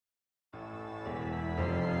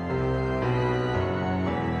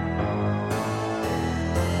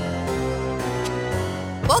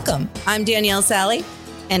Welcome. I'm Danielle Sally.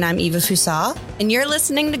 And I'm Eva Fusa. And you're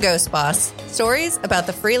listening to Ghost Boss, stories about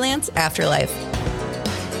the freelance afterlife.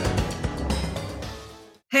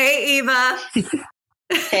 Hey, Eva.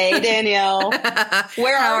 Hey, Danielle.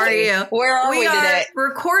 How are you? Where are we today? We are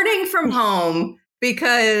recording from home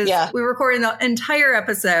because we recorded the entire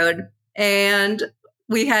episode and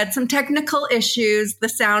we had some technical issues. The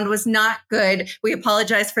sound was not good. We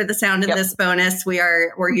apologize for the sound in this bonus.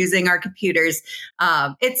 We're using our computers.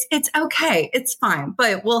 It's okay. It's fine.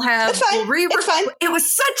 But we'll re-record. It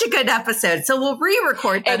was such a good episode. So we'll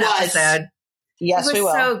re-record that episode. Yes, we will.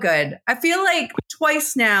 It was so good. I feel like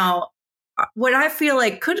twice now, what I feel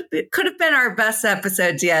like could have been our best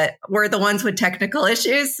episodes yet were the ones with technical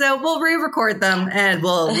issues. So we'll re-record them and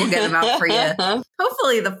we'll get them out for you.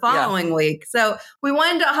 Hopefully the following week. So we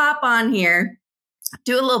wanted to hop on here,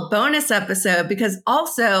 do a little bonus episode because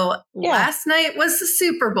also last night was the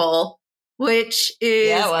Super Bowl, which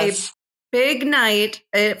is a big night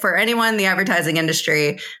for anyone in the advertising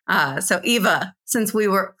industry. So Eva, since we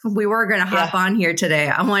were going to hop on here today,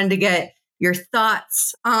 I wanted to get your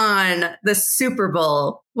thoughts on the Super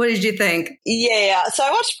Bowl. What did you think? Yeah. So I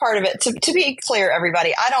watched part of it. To be clear,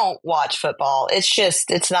 everybody, I don't watch football.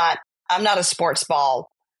 I'm not a sports ball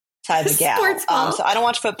type of gal. So I don't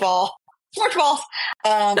watch football. Sports balls.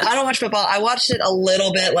 I don't watch football. I watched it a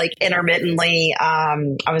little bit, like intermittently.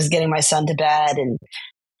 I was getting my son to bed and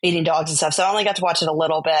feeding dogs and stuff. So I only got to watch it a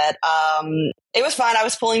little bit. It was fun. I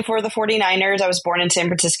was pulling for the 49ers. I was born in San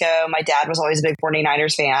Francisco. My dad was always a big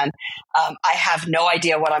 49ers fan. I have no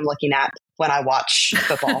idea what I'm looking at when I watch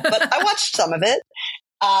football, but I watched some of it.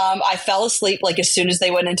 I fell asleep like as soon as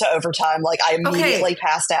they went into overtime. Like I immediately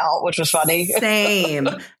passed out, which was funny. Same.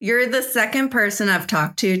 You're the second person I've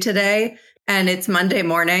talked to today, and it's Monday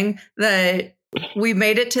morning that we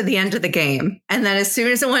made it to the end of the game. And then as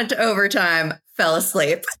soon as it went to overtime, fell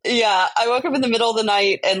asleep. Yeah. I woke up in the middle of the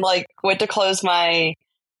night and like went to close my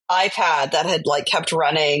iPad that had like kept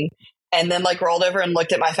running and then like rolled over and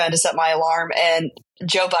looked at my phone to set my alarm. And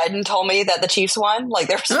Joe Biden told me that the Chiefs won. Like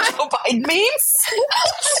there was a Joe Biden meme.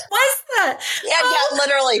 What's that? Yeah,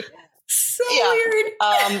 literally. So weird.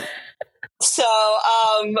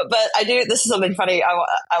 But this is something funny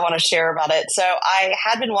I want to share about it. So I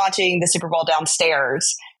had been watching the Super Bowl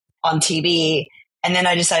downstairs on TV, and then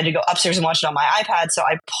I decided to go upstairs and watch it on my iPad. So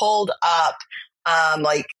I pulled up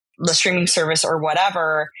like the streaming service or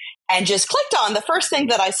whatever and just clicked on the first thing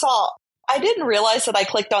that I saw. I didn't realize that I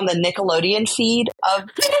clicked on the Nickelodeon feed of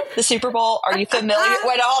the Super Bowl. Are you familiar?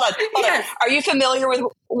 Wait, hold on. Are you familiar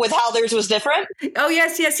with how theirs was different? Oh,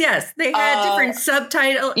 yes. They had different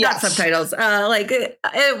subtitles, not subtitles.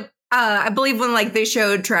 I believe when like they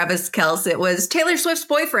showed Travis Kelce, it was Taylor Swift's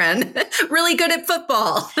boyfriend, really good at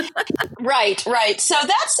football. Right. So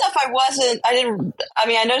that stuff I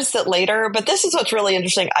noticed it later, but this is what's really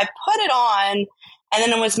interesting. I put it on and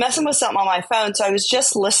then I was messing with something on my phone. So I was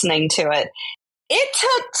just listening to it. It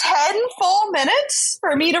took 10 full minutes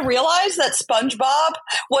for me to realize that SpongeBob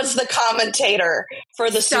was the commentator for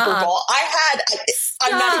the Super Bowl.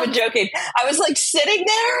 I'm not even joking. I was like sitting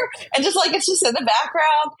there and just like, it's just in the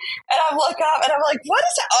background. And I look up and I'm like, what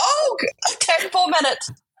is it? Oh, 10 full minutes.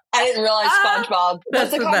 I didn't realize SpongeBob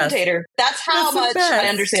was the commentator. That's how much I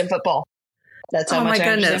understand football. That's how much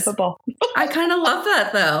I understand football. I kind of love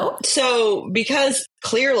that though. So because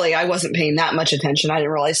clearly I wasn't paying that much attention, I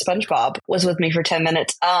didn't realize SpongeBob was with me for 10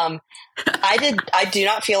 minutes. I do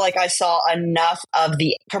not feel like I saw enough of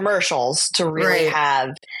the commercials to really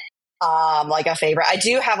have like a favorite. I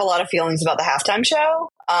do have a lot of feelings about the halftime show.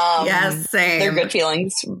 Yes, same. They're good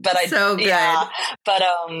feelings, but so good. Yeah, but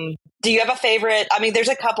do you have a favorite? I mean, there's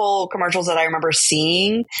a couple commercials that I remember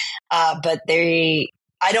seeing, but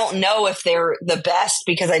I don't know if they're the best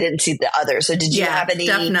because I didn't see the others. So did you have any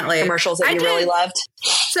commercials that you really loved?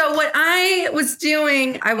 So what I was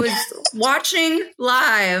doing, I was watching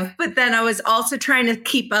live, but then I was also trying to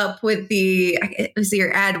keep up with it was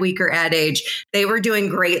your Ad Week or Ad Age. They were doing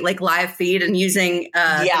great like live feed and using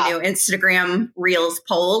the new Instagram Reels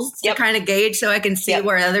polls to kind of gauge so I can see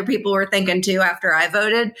where other people were thinking too after I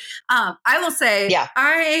voted. I will say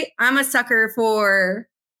I'm a sucker for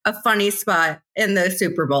a funny spot in the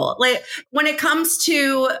Super Bowl. Like when it comes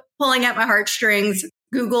to pulling at my heartstrings,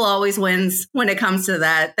 Google always wins when it comes to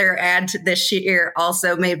that. Their ad this year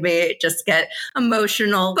also made me just get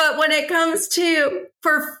emotional. But when it comes to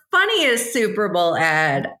for funniest Super Bowl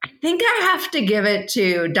ad, I think I have to give it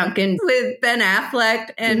to Duncan with Ben Affleck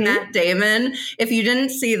and Matt Damon. If you didn't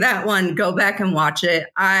see that one, go back and watch it.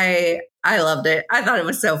 I loved it. I thought it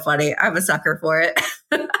was so funny. I'm a sucker for it.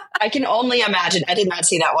 I can only imagine. I did not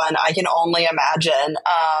see that one. I can only imagine.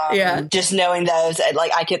 Just knowing those,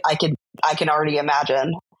 like I can already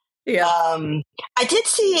imagine. Yeah.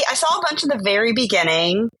 I saw a bunch in the very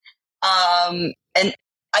beginning. And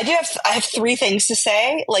I have three things to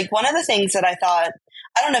say. Like, one of the things that I thought,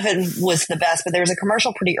 I don't know if it was the best, but there was a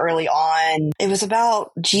commercial pretty early on. It was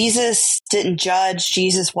about Jesus didn't judge,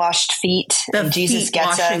 Jesus washed feet, and Jesus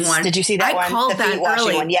gets us. One. Did you see that one? I called that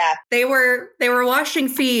early. One. Yeah. They were washing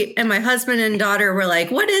feet, and my husband and daughter were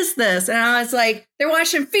like, "What is this?" And I was like, "They're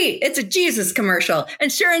washing feet. It's a Jesus commercial."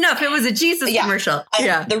 And sure enough, it was a Jesus commercial.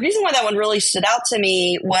 The reason why that one really stood out to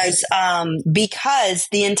me was because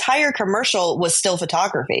the entire commercial was still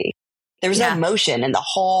photography. There was no motion in the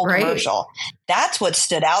whole commercial. That's what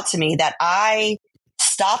stood out to me, that I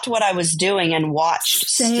stopped what I was doing and watched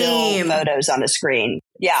still photos on the screen.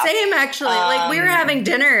 Yeah. Same, actually. Like, we were having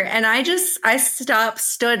dinner and I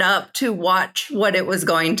stood up to watch what it was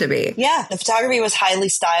going to be. Yeah. The photography was highly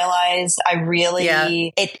stylized. I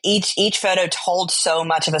really, each photo told so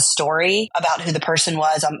much of a story about who the person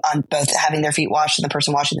was on both having their feet washed and the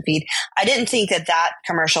person washing the feet. I didn't think that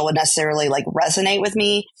commercial would necessarily like resonate with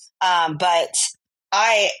me. But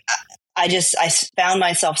I found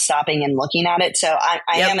myself stopping and looking at it. So I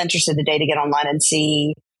am interested today to get online and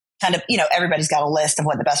see kind of, everybody's got a list of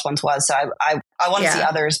what the best ones was. So I want to see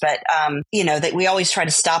others, but, that we always try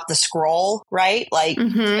to stop the scroll, right? Like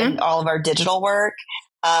in all of our digital work.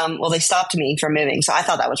 Well, they stopped me from moving. So I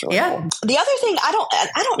thought that was really cool. The other thing, I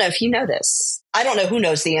don't know if you know this. I don't know who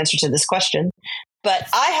knows the answer to this question, but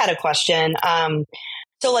I had a question.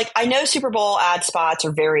 So, like, I know Super Bowl ad spots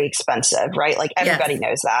are very expensive, right? Like, everybody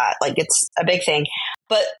knows that. Like, it's a big thing.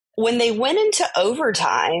 But when they went into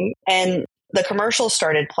overtime and the commercials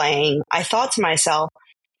started playing, I thought to myself,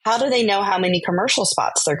 how do they know how many commercial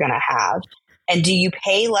spots they're going to have? And do you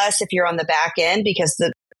pay less if you're on the back end because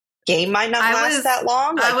the game might not last that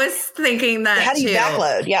long? Like, I was thinking that how do you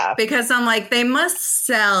backload? Yeah. Because I'm like, they must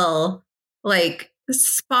sell, like,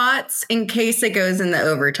 spots in case it goes in the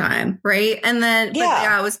overtime, right? And then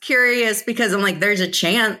I was curious because I'm like, there's a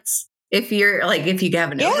chance if you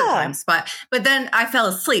have an overtime spot, but then I fell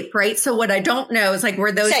asleep, right? So what I don't know is like,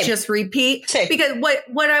 were those just repeat? Because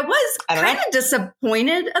what I was kind of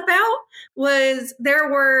disappointed about was there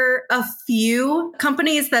were a few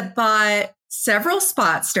companies that bought several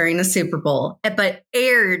spots during the Super Bowl, but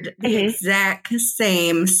aired the exact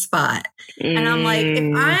same spot. And I'm like,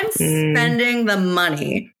 if I'm spending the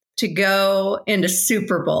money to go into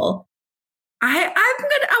Super Bowl, I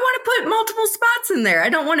want to put multiple spots in there. I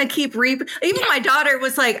don't want to keep even my daughter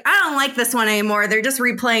was like, I don't like this one anymore. They're just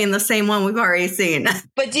replaying the same one we've already seen.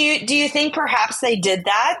 But do you think perhaps they did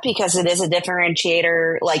that because it is a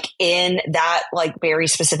differentiator, like in that like very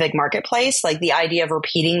specific marketplace, like the idea of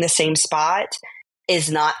repeating the same spot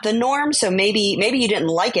is not the norm. So maybe you didn't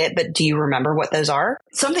like it, but do you remember what those are?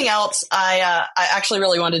 Something else, I actually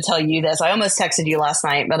really wanted to tell you this. I almost texted you last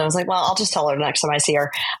night, but I was like, well, I'll just tell her next time I see her.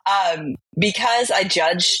 Because I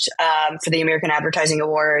judged for the American Advertising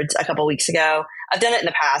Awards a couple weeks ago. I've done it in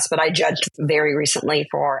the past, but I judged very recently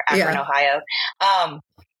for Akron, Ohio. I'm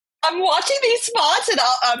watching these spots and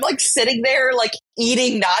I'm like sitting there like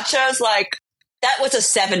eating nachos, like, that was a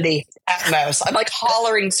 70 at most. I'm like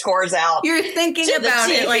hollering scores out. You're thinking about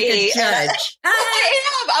it like a judge.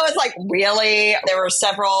 I was like, really? There were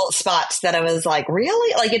several spots that I was like,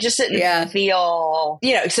 really? Like, it just didn't feel,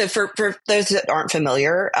 so for those that aren't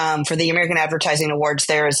familiar, for the American Advertising Awards,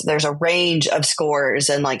 there's a range of scores.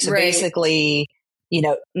 And like, so basically,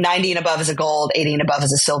 90 and above is a gold, 80 and above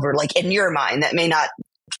is a silver. Like, in your mind, that may not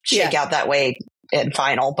shake out that way in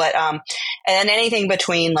final, but and anything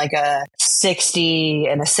between like a 60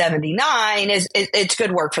 and a 79 it's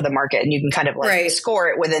good work for the market, and you can kind of like score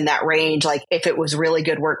it within that range, like if it was really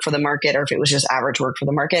good work for the market or if it was just average work for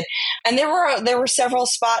the market. And there were several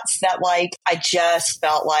spots that like I just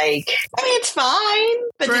felt like, I mean, it's fine,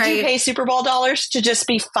 but did you pay Super Bowl dollars to just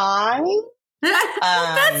be fine?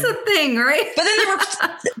 That's the thing, right? But then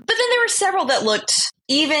there were several that looked,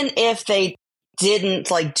 even if they didn't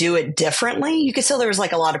like do it differently, you could still, there was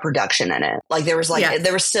like a lot of production in it. Like there was like,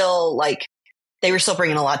 there was still like, they were still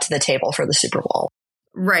bringing a lot to the table for the Super Bowl.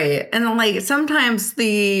 Right. And like sometimes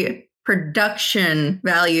the production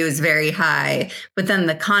value is very high, but then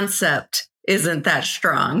the concept isn't that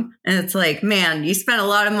strong. And it's like, man, you spent a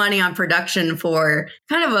lot of money on production for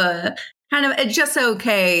kind of a just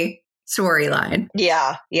okay storyline.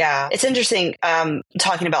 Yeah. It's interesting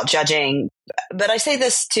talking about judging, but I say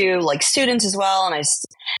this to like students as well. And I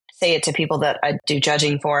say it to people that I do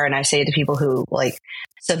judging for. And I say it to people who like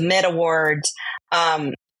submit awards.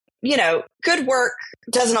 good work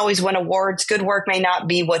doesn't always win awards. Good work may not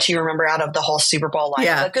be what you remember out of the whole Super Bowl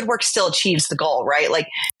lineup, but good work still achieves the goal, right? Like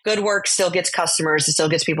good work still gets customers. It still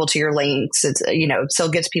gets people to your links. It's, still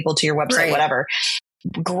gets people to your website, whatever.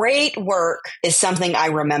 Great work is something I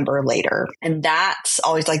remember later. And that's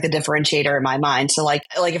always like the differentiator in my mind. So like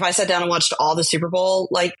if I sat down and watched all the Super Bowl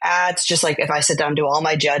like ads, just like if I sit down and do all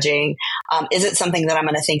my judging, is it something that I'm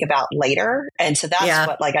going to think about later? And so that's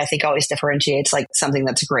what like I think always differentiates like something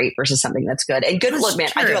that's great versus something that's good. And good look, man,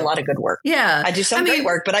 I do a lot of good work. Yeah. I do some great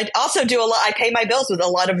work, but I also do I pay my bills with a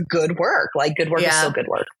lot of good work. Like good work is still good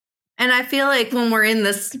work. And I feel like when we're in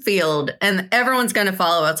this field and everyone's going to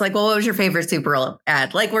follow, it's like, well, what was your favorite Super Bowl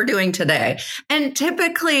ad? Like we're doing today. And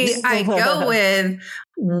typically I go with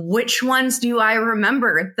which ones do I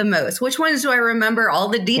remember the most? Which ones do I remember all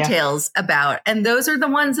the details about? And those are the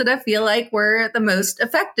ones that I feel like were the most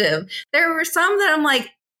effective. There were some that I'm like,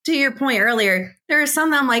 to your point earlier, there are some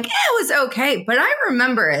that I'm like, it was okay, but I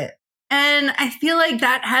remember it. And I feel like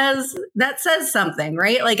that says something,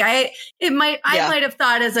 right? Like I might have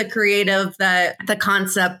thought as a creative that the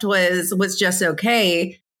concept was just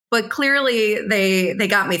okay, but clearly they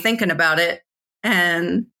got me thinking about it.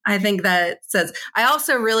 And I think that says, I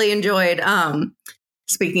also really enjoyed,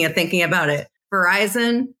 speaking of thinking about it,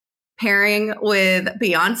 Verizon pairing with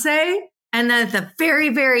Beyonce. And then at the very,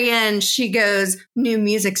 very end, she goes, new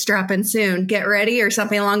music's dropping soon. Get ready or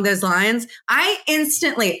something along those lines. This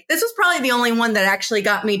was probably the only one that actually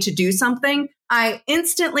got me to do something. I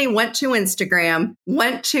instantly went to Instagram,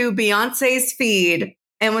 went to Beyonce's feed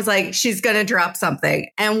and was like, she's going to drop something.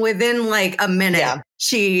 And within like a minute,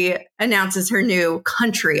 she announces her new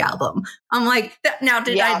country album. I'm like, now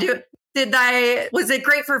was it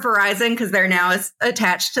great for Verizon? Because they're now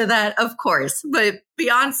attached to that, of course. But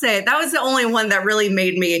Beyonce, that was the only one that really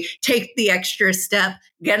made me take the extra step,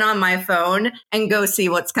 get on my phone and go see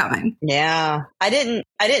what's coming. Yeah. I didn't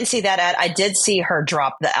see that ad. I did see her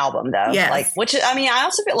drop the album though. Yes. I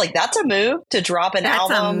also feel like that's a move to drop an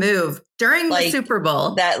album. That's a move during the Super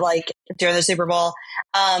Bowl. During the Super Bowl.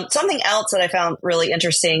 Something else that I found really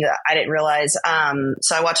interesting that I didn't realize.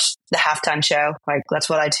 So I watched the halftime show. Like that's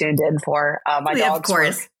what I tuned in for. My dogs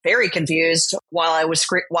were very confused while I was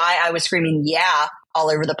screaming, yeah, all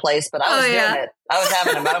over the place, but I was doing it. I was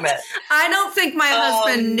having a moment. I don't think my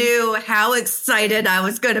husband knew how excited I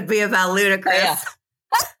was going to be about Ludacris.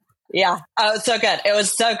 Yeah. Oh, it's so good. It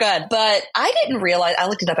was so good. But I didn't realize, I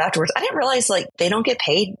looked it up afterwards. I didn't realize like they don't get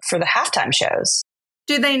paid for the halftime shows.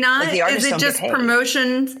 Do they not? Like, the artists Is it just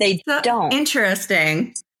promotions? They don't.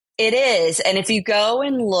 Interesting. It is. And if you go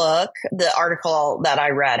and look, the article that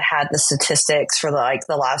I read had the statistics for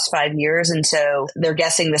the last 5 years. And so they're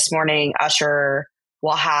guessing this morning Usher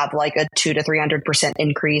will have like a 200 to 300%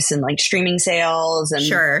 increase in like streaming sales and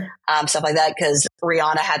stuff like that. Cause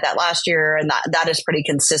Rihanna had that last year and that is pretty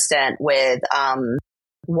consistent with,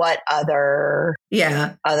 what other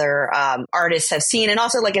artists have seen. And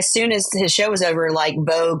also like as soon as his show was over, like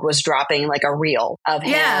Vogue was dropping like a reel of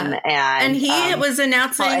him and he was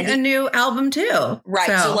announcing a new album too.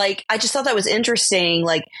 Right. So like, I just thought that was interesting.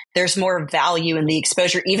 Like there's more value in the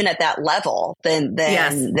exposure, even at that level than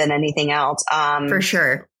anything else. For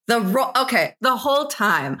sure. The whole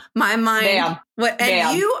time, my mind,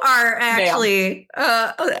 you are actually,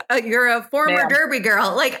 you're a former Derby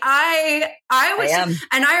girl. Like I was,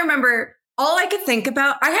 and I remember all I could think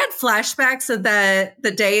about, I had flashbacks of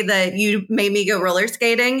the day that you made me go roller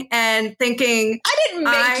skating and thinking. I didn't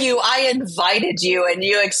make you, I invited you and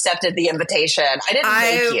you accepted the invitation. I didn't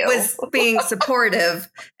make you. I was being supportive.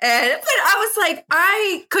 But I was like,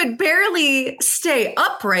 I could barely stay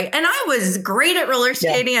upright. And I was great at roller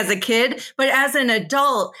skating as a kid, but as an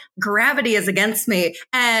adult, gravity is against me.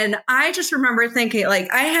 And I just remember thinking like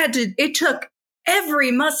it took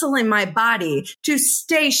every muscle in my body to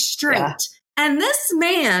stay straight. Yeah. And this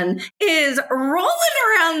man is rolling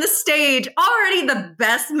around the stage, already the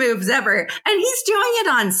best moves ever. And he's doing it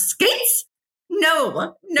on skates?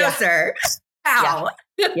 No, sir. How?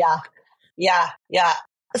 Yeah.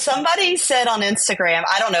 Somebody said on Instagram,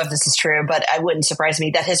 I don't know if this is true, but it wouldn't surprise me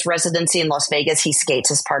that his residency in Las Vegas, he skates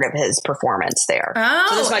as part of his performance there. Oh,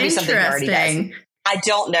 so this might be something he already does. I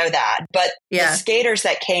don't know that, but the skaters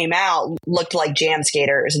that came out looked like jam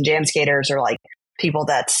skaters, and jam skaters are like people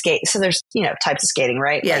that skate. So there's, types of skating,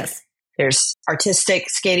 right? Yes. Like, there's artistic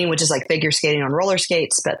skating, which is like figure skating on roller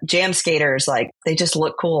skates, but jam skaters, like they just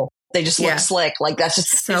look cool. They just look slick. Like that's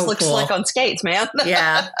just look cool. Slick on skates, man.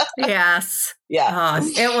 Yeah. Yes. Yeah.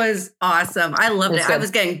 It was awesome. I loved it. I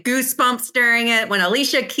was getting goosebumps during it when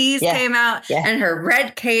Alicia Keys came out and her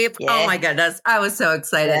red cape. Yeah. Oh my goodness. I was so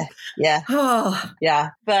excited. Yeah. Yeah.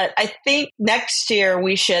 But I think next year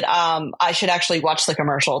we should, I should actually watch the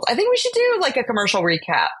commercials. I think we should do like a commercial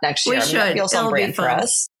recap next year. We should. That feels on brand for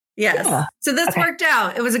us. Yes. Yeah. So this worked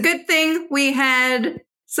out. It was a good thing we had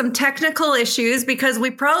some technical issues because we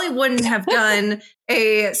probably wouldn't have done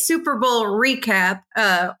a Super Bowl recap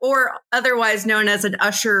or otherwise known as an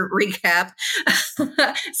Usher recap.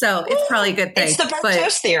 So it's probably a good thing. It's the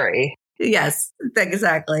Bartos theory. Yes,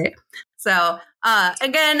 exactly. So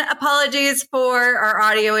again, apologies for our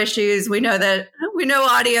audio issues. We know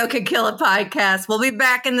audio can kill a podcast. We'll be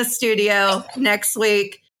back in the studio next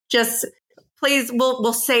week. Just please,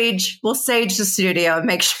 we'll sage the studio and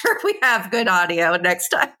make sure we have good audio next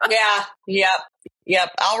time. Yeah. Yep.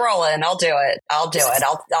 I'll roll in. I'll do it.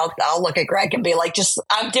 I'll look at Greg and be like,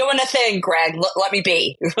 I'm doing a thing, Greg. Let me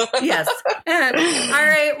be. Yes. All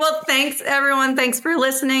right. Well, thanks everyone. Thanks for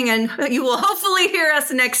listening. And you will hopefully hear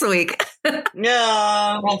us next week.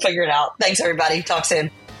 Yeah, we'll figure it out. Thanks everybody. Talk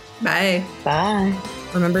soon. Bye. Bye.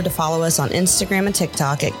 Remember to follow us on Instagram and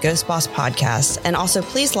TikTok at Ghost Boss Podcast. And also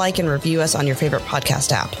please like and review us on your favorite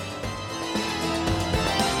podcast app.